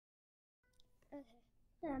Okay,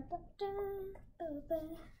 I'm gonna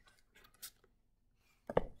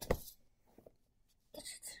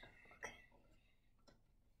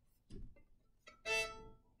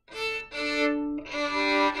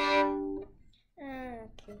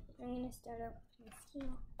start off with my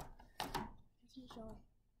steel as usual.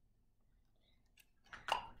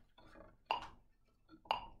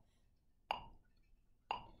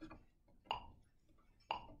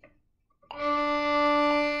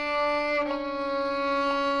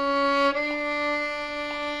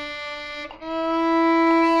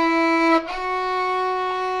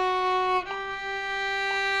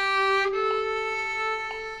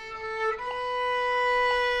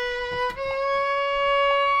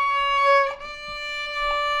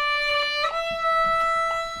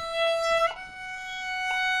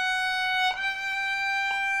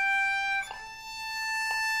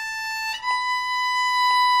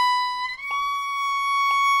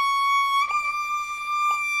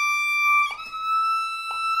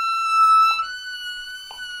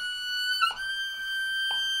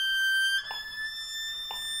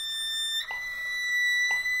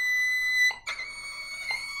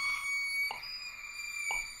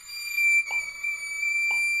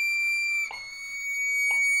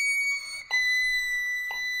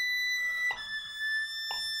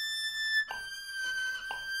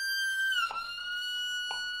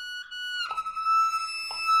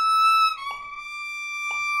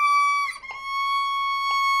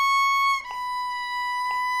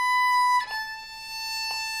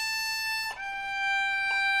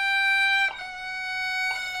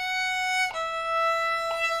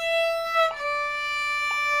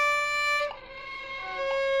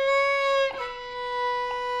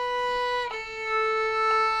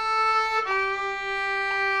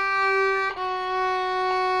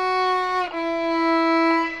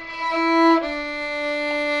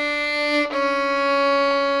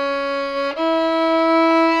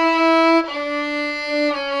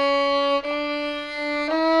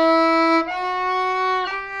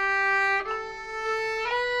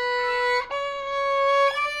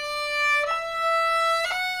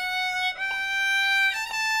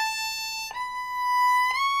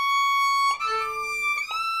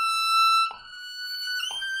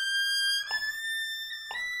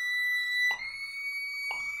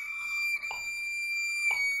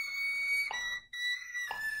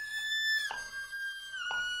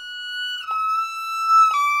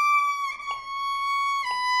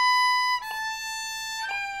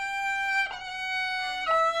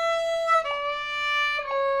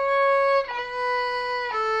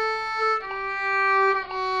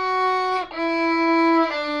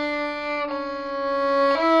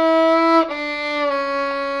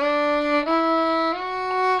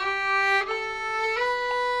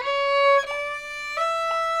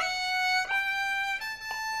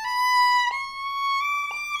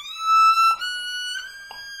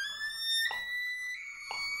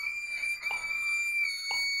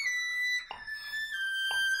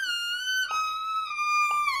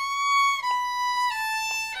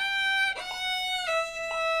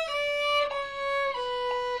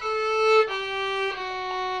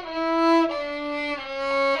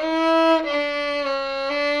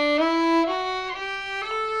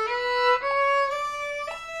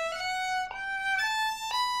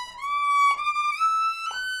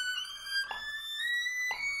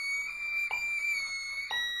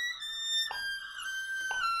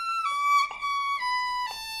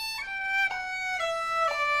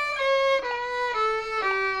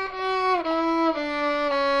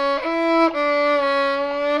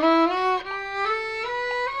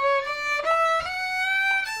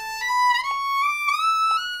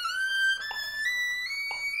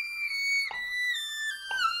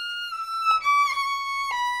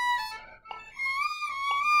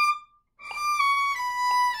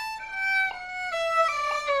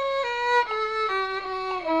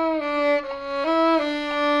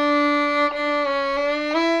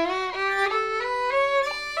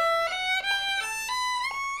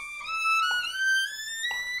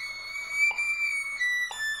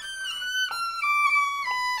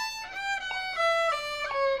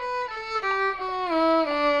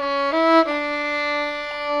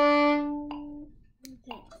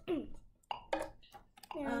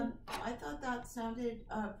 I thought that sounded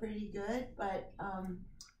pretty good, but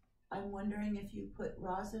I'm wondering if you put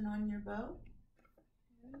rosin on your bow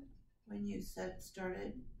when you said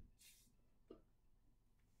started.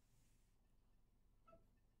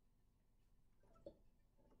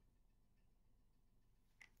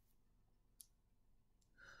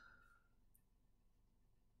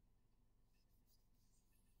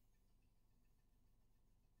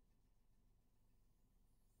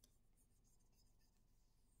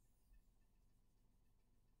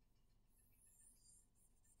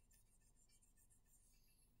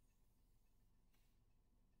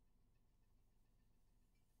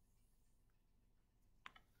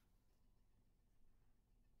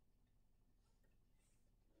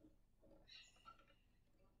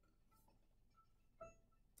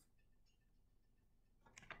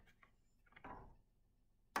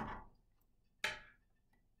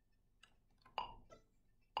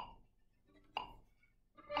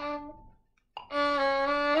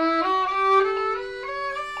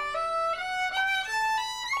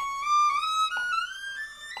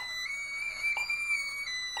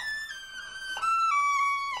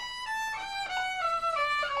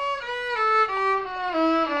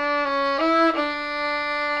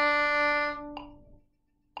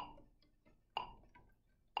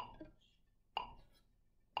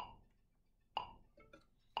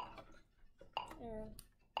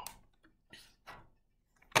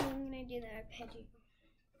 do the arpeggio.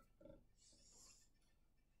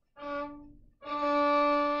 Oh.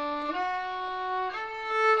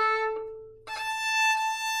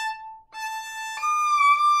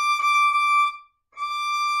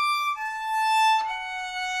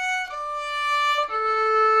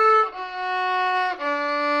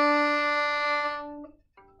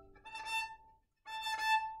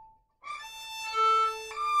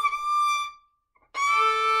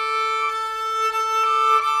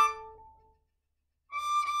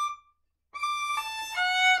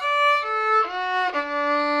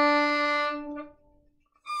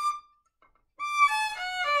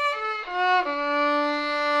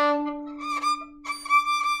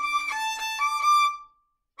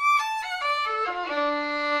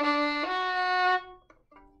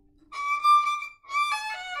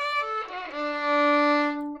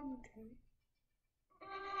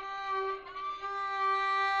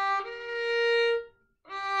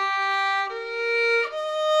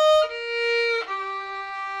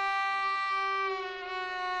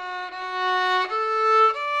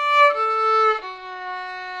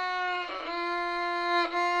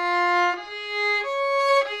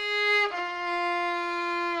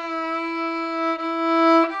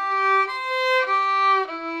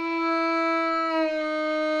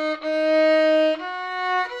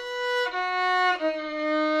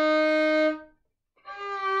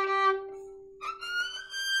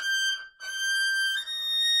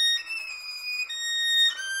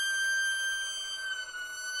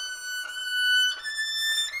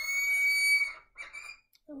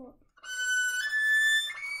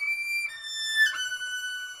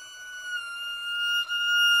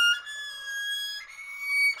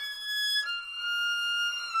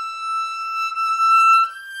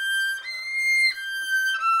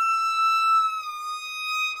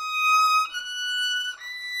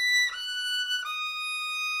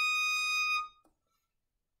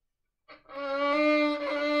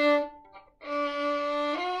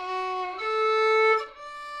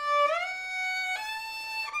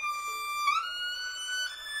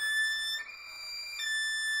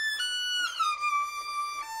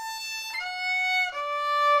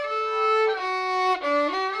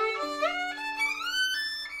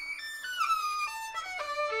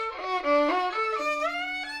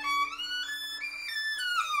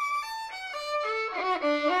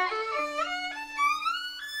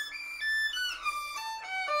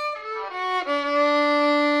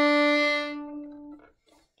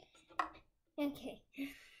 Okay.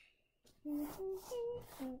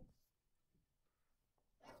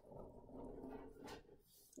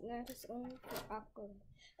 That is only for awkward.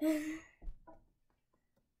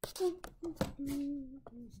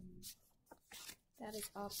 That is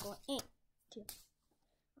awkward. Two.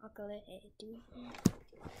 Awkward. Two.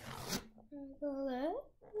 Awkward.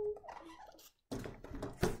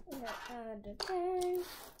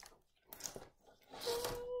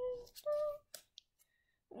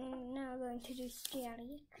 Now I'm going to do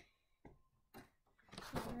static.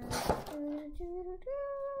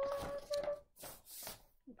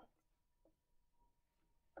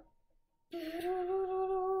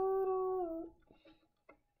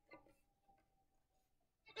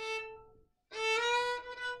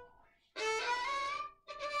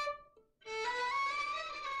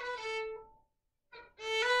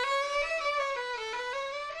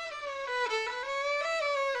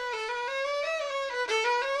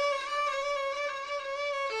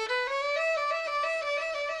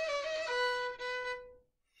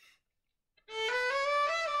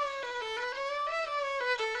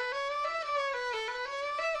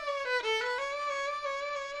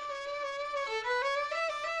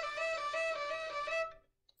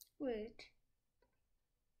 Wait.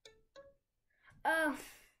 Oh,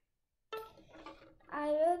 I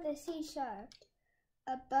wrote the C sharp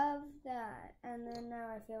above that, and then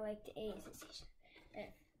now I feel like the A is a C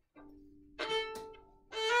sharp.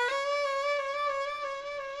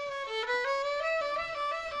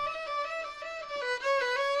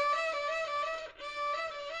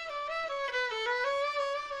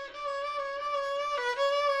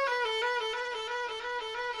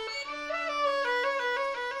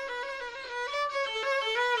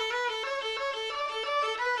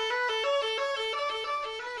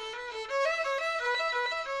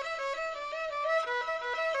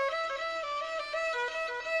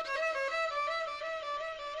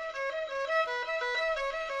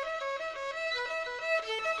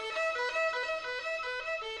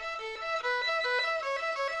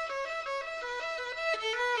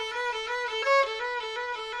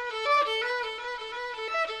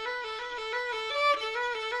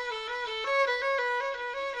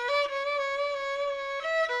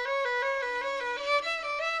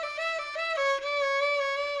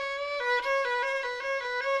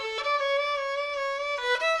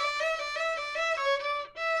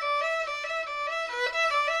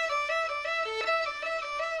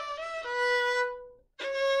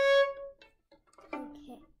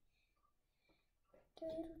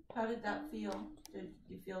 did that feel? Did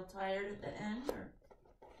you feel tired at the end or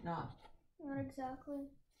not? Not exactly.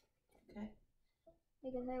 Okay.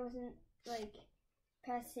 Because I wasn't like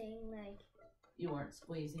pressing like. You weren't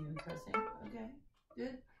squeezing and pressing. Okay.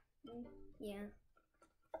 Good. Yeah.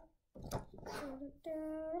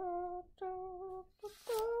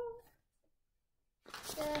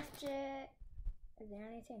 Just it. Is there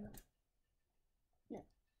anything? No.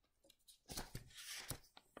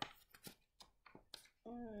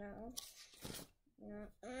 No. No.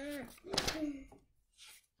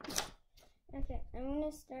 Okay, I'm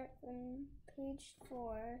gonna start from page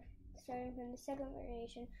 4, starting from the second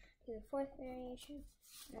variation to the fourth variation,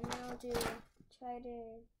 and then I'll try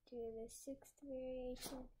to do the sixth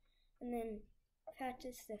variation, and then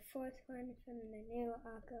practice the fourth one from the new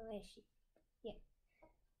Akaleshi. Yeah.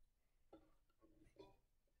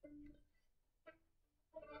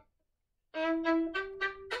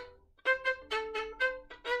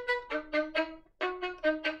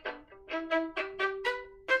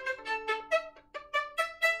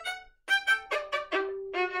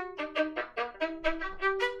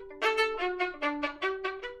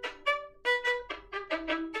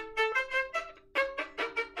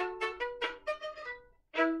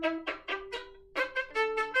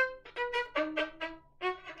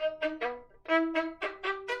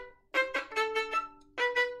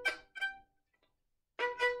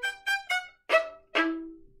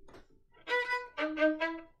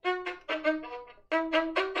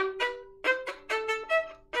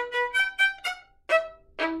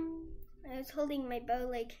 I was holding my bow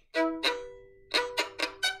like so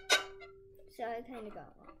I kind of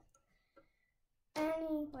got lost.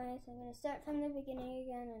 Anyways, I'm going to start from the beginning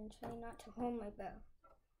again and try not to hold my bow.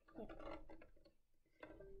 Yeah.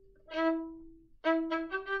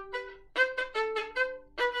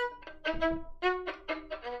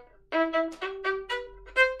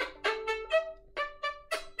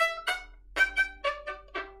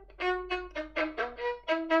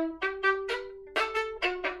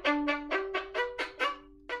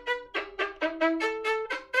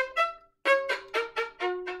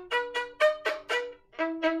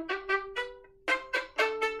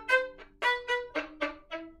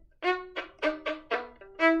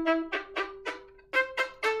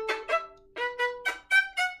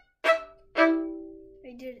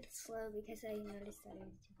 I did it slow because I noticed that it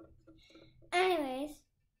was too quick. Anyways,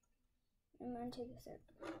 I'm on to the third.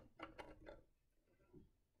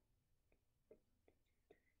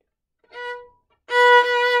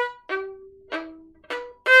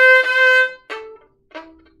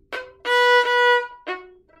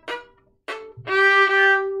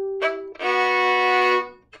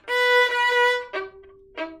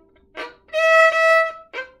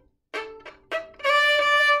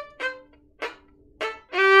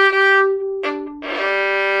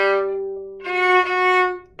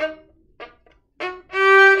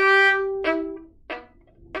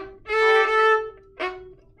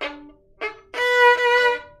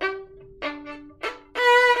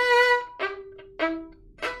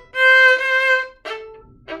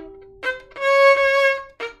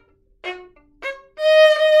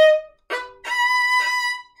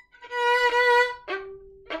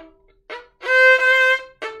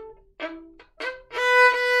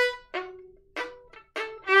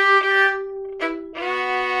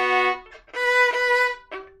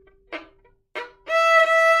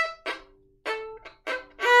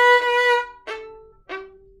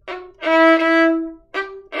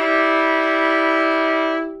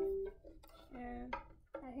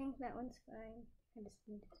 That one's fine. I just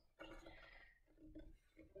need it.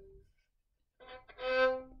 I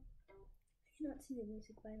cannot see the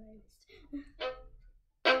music by my wrist.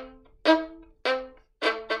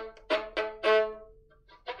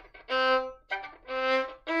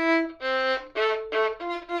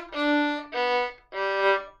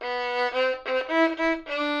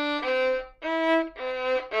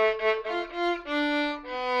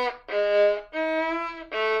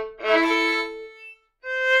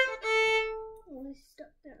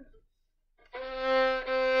 Stop there.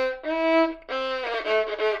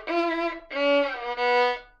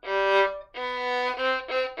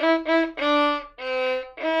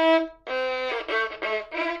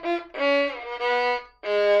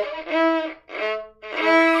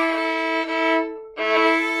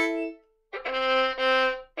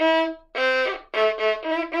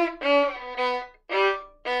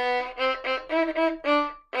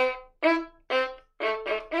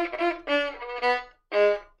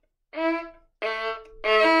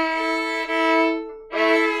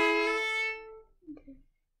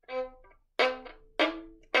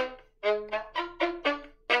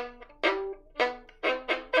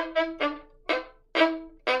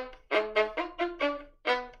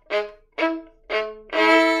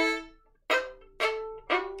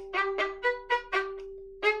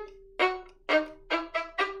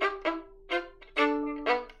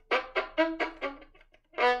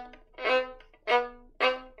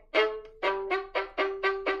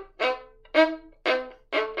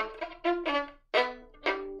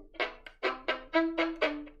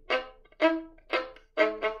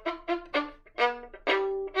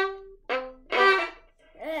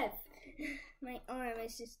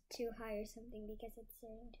 too high or something because it's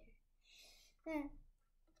starting to.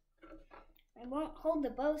 I won't hold the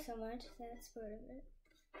bow so much, so that's part of it.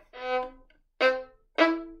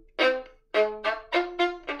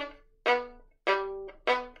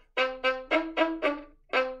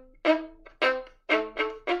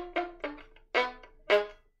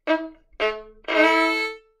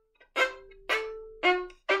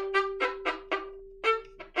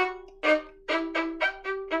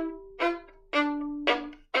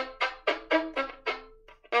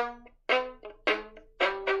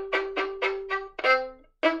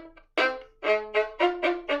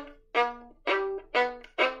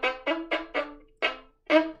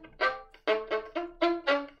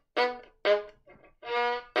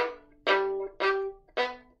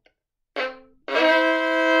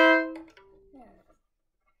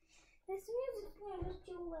 This music playing is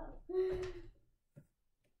too low.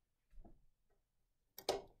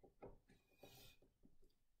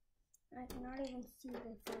 I cannot even see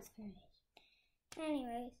the first variation.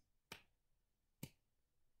 Anyways.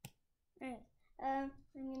 I'm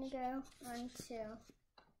gonna go on to.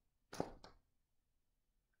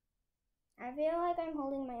 I feel like I'm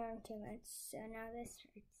holding my arm too much, so now this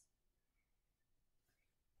hurts.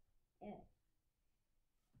 Yeah.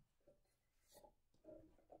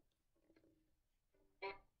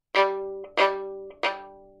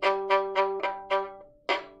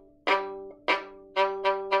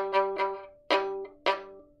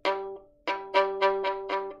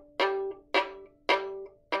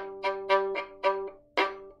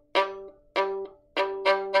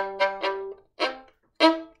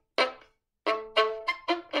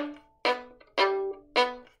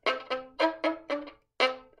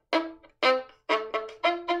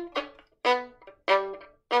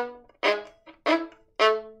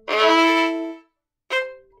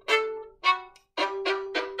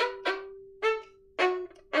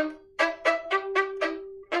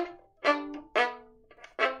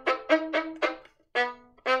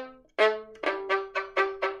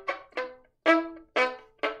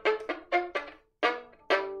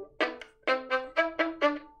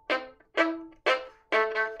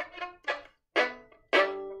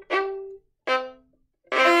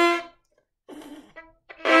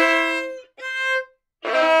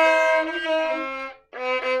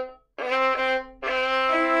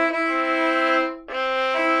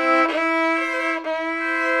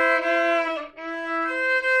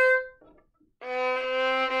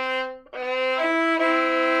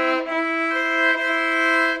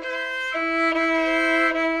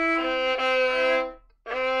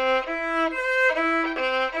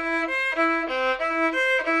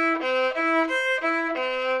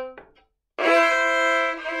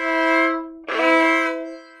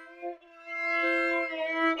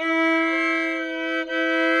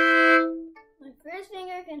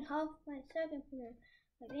 Help my second finger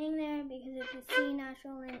by being there because it's a C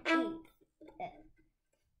natural in 8th.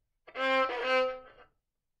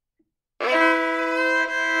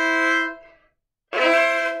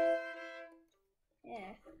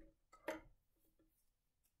 Yeah.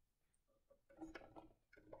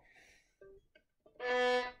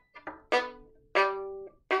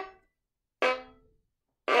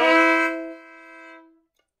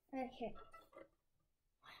 Okay.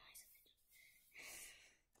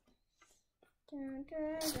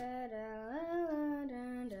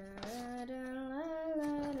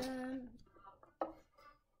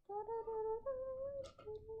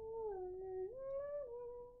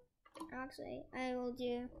 Actually, I will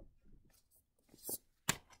do.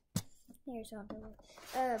 Here's something.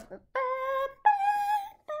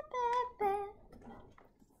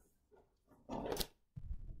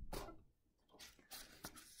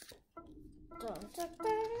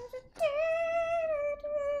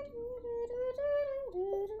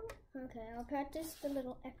 Okay, I'll practice the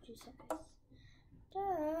little exercise.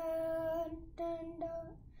 Dun, dun,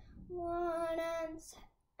 dun. 1 and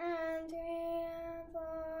 3 and 4.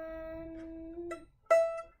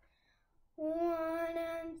 1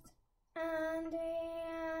 and 3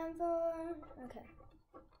 and 4. Okay.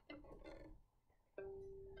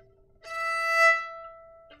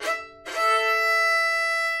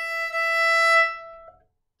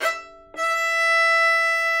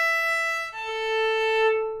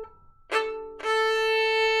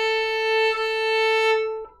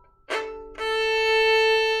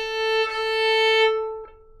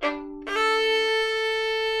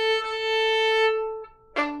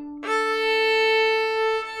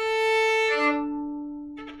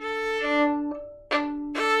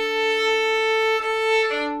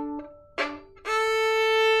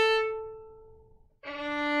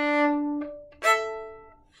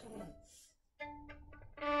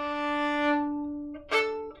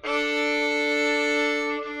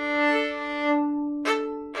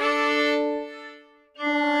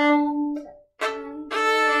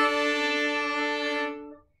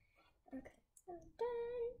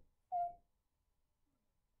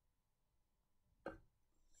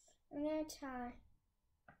 I'm gonna try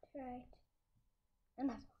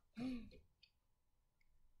another one.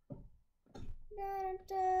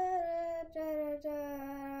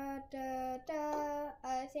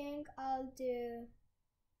 I think I'll do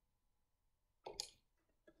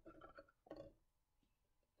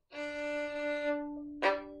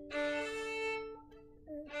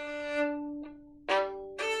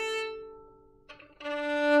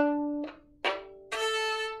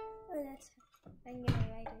I'm gonna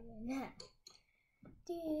write it in that.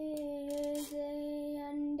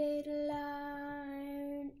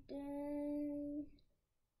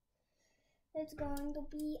 It's going to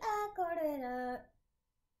be a coordinate.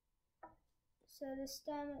 So the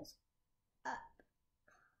stem is up.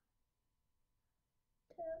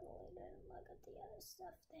 Totally didn't look at the other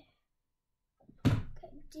stuff there.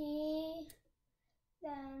 Okay, D,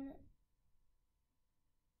 then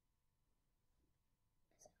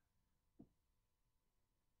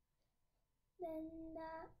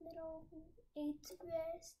that little 8th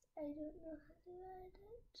wrist, I don't know how to write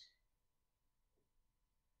it.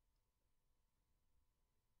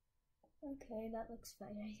 Okay, that looks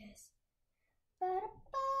fine, I guess.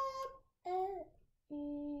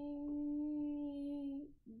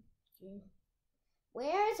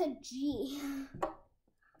 Where's a G?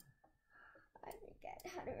 I forget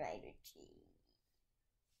how to write a G.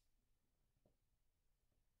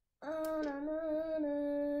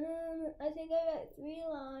 I think I got 3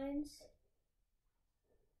 lines.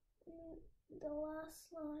 The last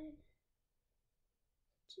line.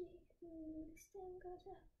 G. Stem goes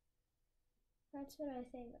up. That's what I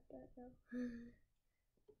think. I don't know.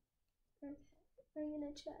 Okay, I'm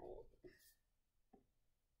gonna try it.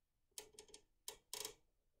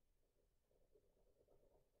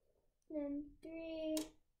 Then 3,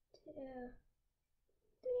 2,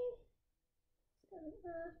 3. 7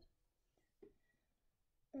 up.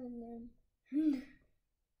 And then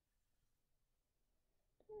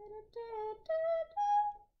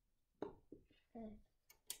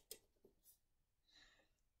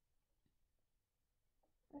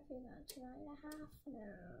I forgot to write a half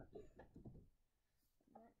note.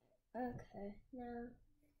 Okay, now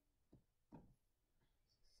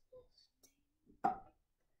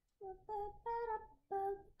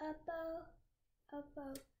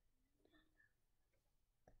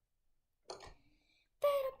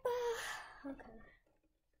okay. Okay.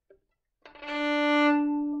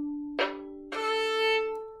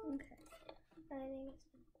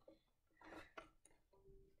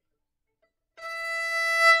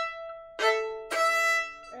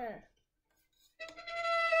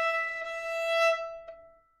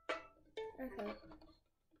 I think it's okay.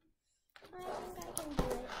 I think I can do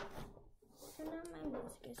it. And now my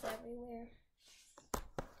music is everywhere.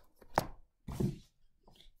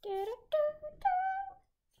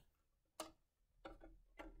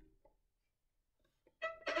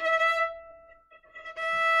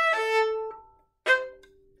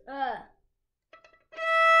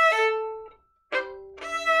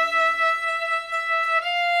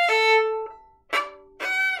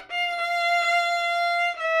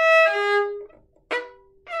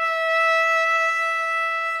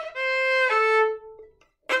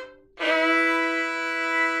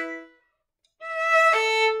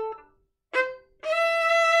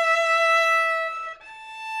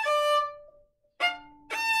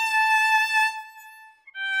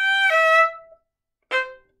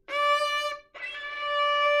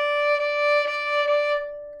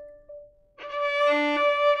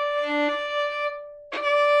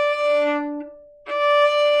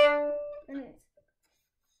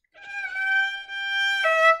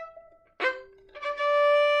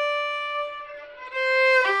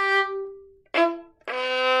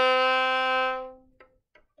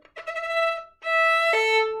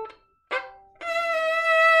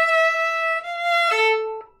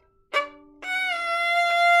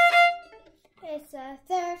 It's a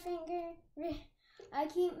 3rd finger. I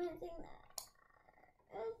keep missing that.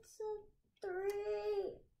 It's a 3.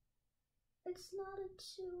 It's not a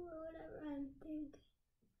 2 or whatever I'm thinking.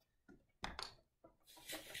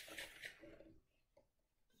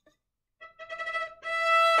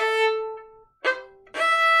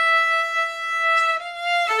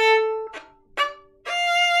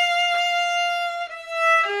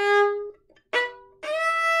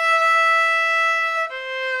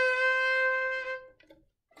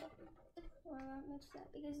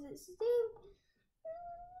 That because it's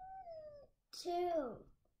 2.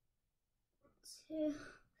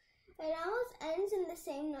 It almost ends in the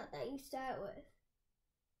same note that you start with.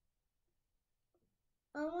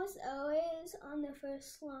 Almost always on the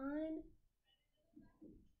first line.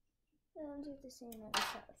 I'll do the same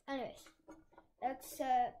ourselves. Anyways,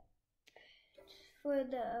 except for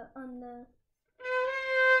the on the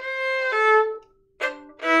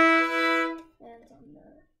and on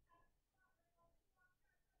the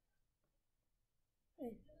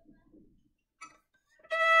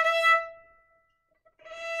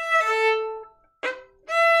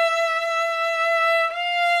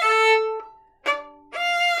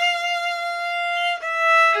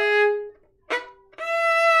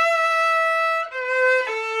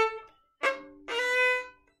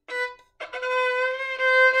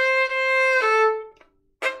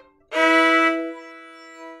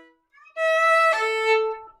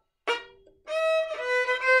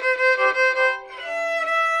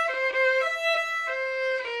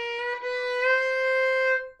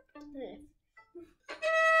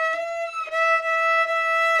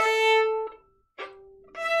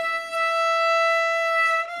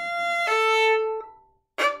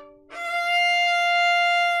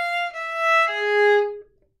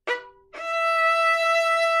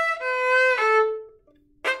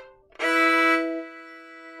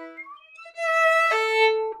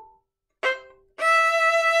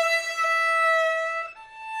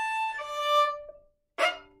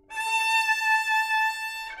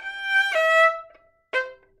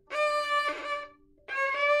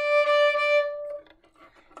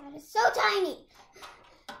so tiny.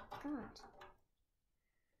 God.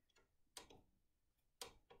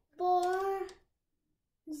 4,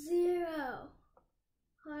 0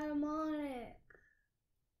 harmonic.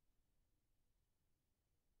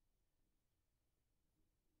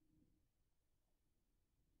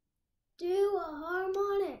 Do a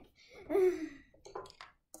harmonic.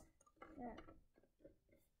 Yeah.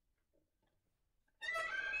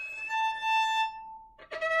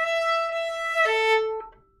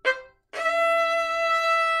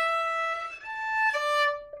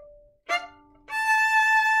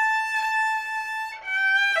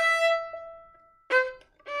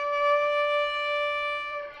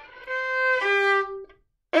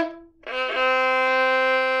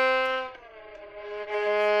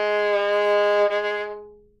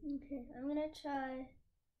 I'm gonna try.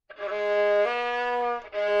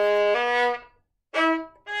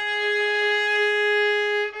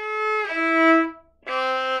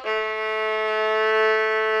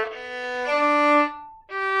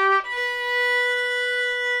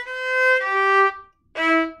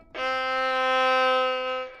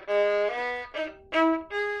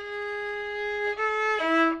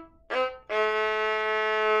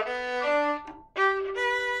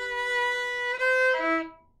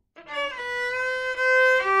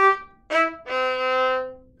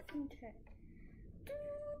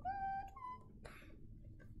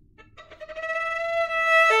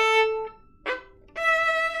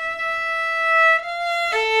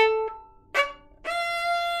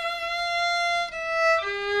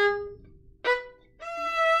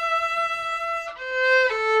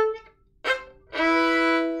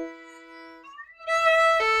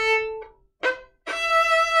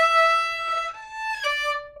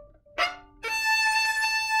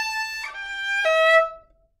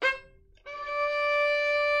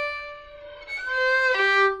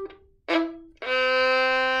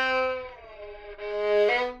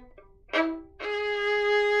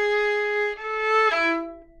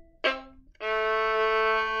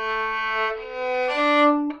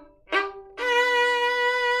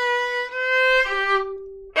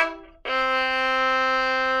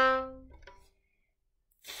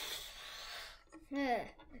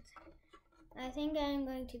 I think I'm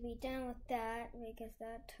going to be done with that because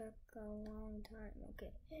that took a long time.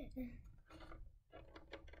 Okay.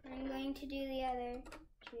 I'm going to do the other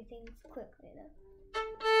 2 things quickly though.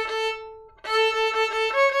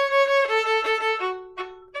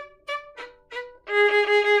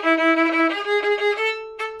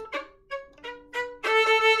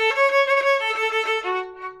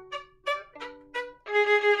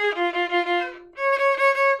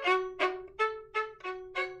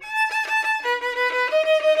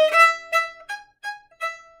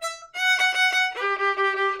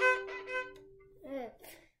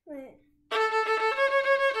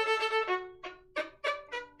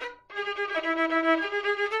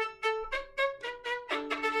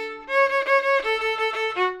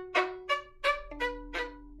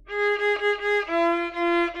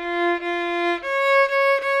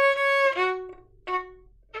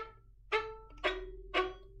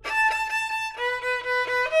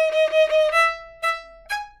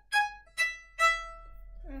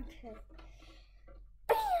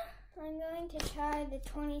 I'm going to try the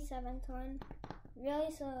 27th one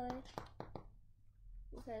really slowly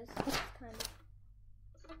because it's kind of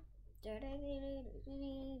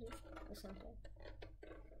or something.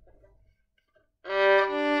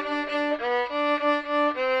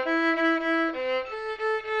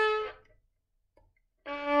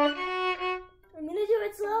 I'm gonna do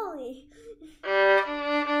it slowly.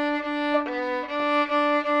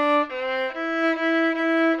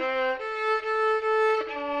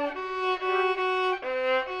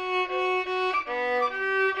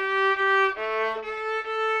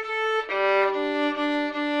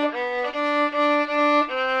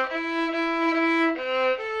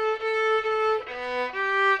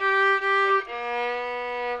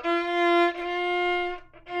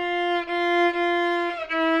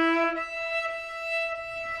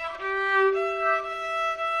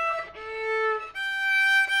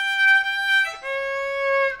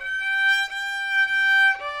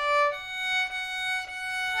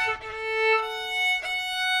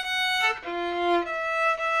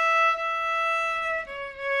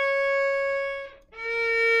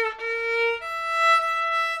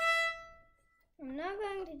 I'm not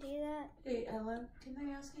going to do that. Hey, Ella, can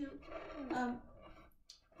I ask you,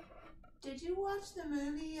 did you watch the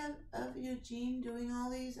movie of Eugene doing all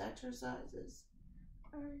these exercises?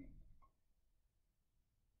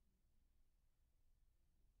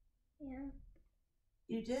 Yeah.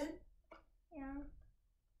 You did? Yeah.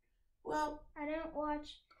 Well, I didn't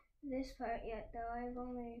watch this part yet, though. I've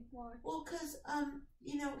only watched. well, because,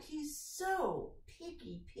 you know, he's so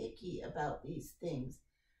picky about these things.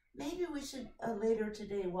 Maybe we should later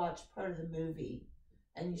today watch part of the movie,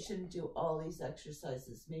 and you shouldn't do all these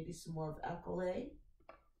exercises. Maybe some more of Accolade.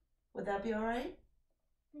 Would that be all right?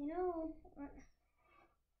 I know.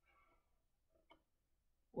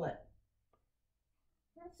 What?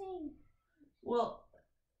 Nothing. Well,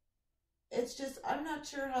 it's just, I'm not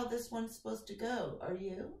sure how this one's supposed to go. Are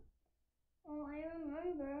you? Oh, I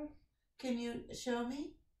remember. Can you show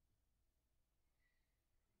me?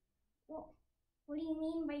 Well, what do you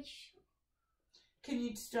mean by Can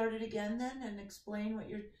you start it again then and explain what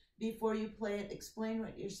you're, before you play it, explain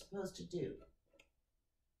what you're supposed to do?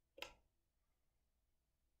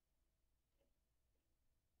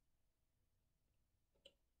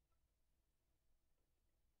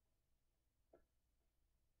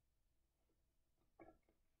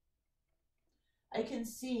 I can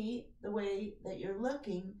see the way that you're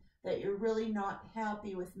looking that you're really not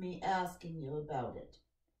happy with me asking you about it.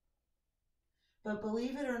 But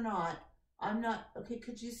believe it or not, I'm not, okay,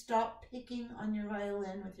 could you stop picking on your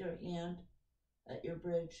violin with your hand at your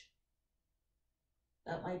bridge?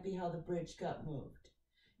 That might be how the bridge got moved.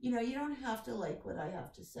 You know, you don't have to like what I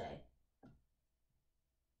have to say.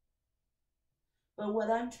 But what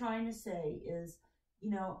I'm trying to say is, you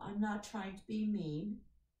know, I'm not trying to be mean.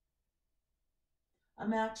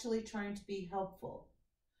 I'm actually trying to be helpful.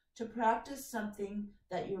 To practice something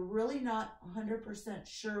that you're really not 100%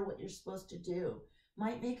 sure what you're supposed to do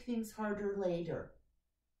might make things harder later.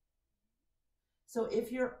 So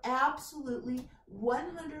if you're absolutely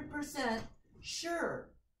 100%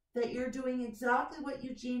 sure that you're doing exactly what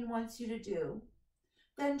Eugene wants you to do,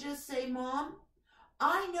 then just say, Mom,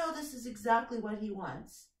 I know this is exactly what he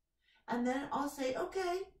wants. And then I'll say,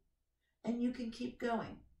 okay, and you can keep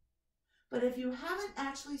going. But if you haven't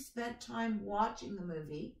actually spent time watching the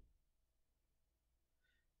movie,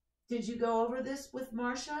 did you go over this with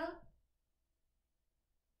Marcia?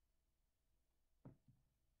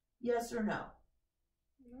 Yes or no?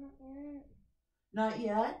 Not yet. Not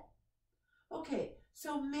yet? Okay,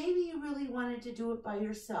 so maybe you really wanted to do it by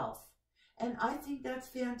yourself. And I think that's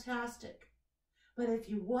fantastic. But if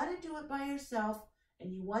you want to do it by yourself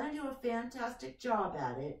and you want to do a fantastic job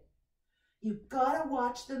at it, you've got to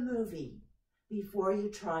watch the movie before you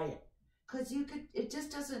try it. Because it just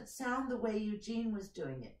doesn't sound the way Eugene was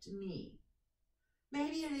doing it to me.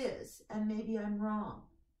 Maybe it is, and maybe I'm wrong.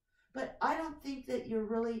 But I don't think that you're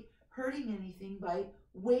really hurting anything by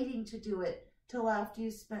waiting to do it till after you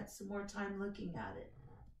spent some more time looking at it.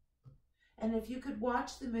 And if you could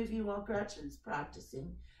watch the movie while Gretchen's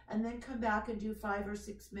practicing, and then come back and do 5 or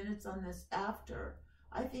 6 minutes on this after,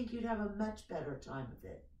 I think you'd have a much better time of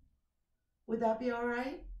it. Would that be all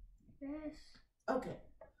right? Yes. Okay.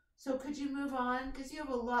 So could you move on? Because you have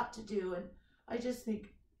a lot to do, and I just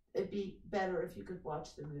think it'd be better if you could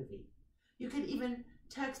watch the movie. You could even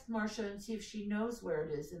text Marcia and see if she knows where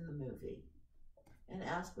it is in the movie and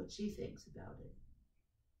ask what she thinks about it.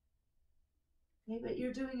 Okay, but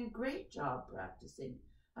you're doing a great job practicing.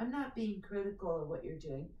 I'm not being critical of what you're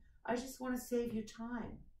doing. I just want to save you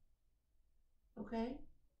time. Okay?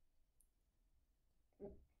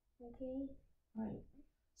 Okay. Right.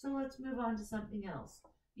 So let's move on to something else.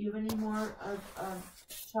 Do you have any more of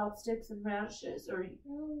chopsticks and radishes? Or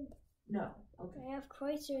No. No. Okay. I have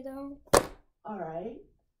Kreutzer though. All right.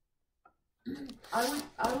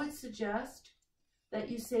 I would suggest that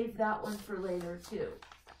you save that one for later too.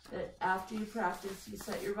 That after you practice, you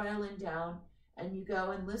set your violin down and you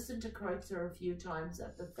go and listen to Kreutzer a few times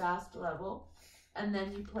at the fast level, and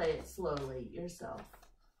then you play it slowly yourself.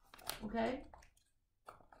 Okay?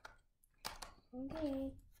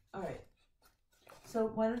 Okay. All right. So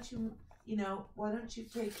why don't you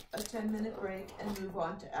take a 10-minute break and move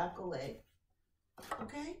on to Accolade?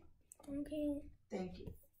 Okay? Okay. Thank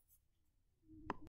you.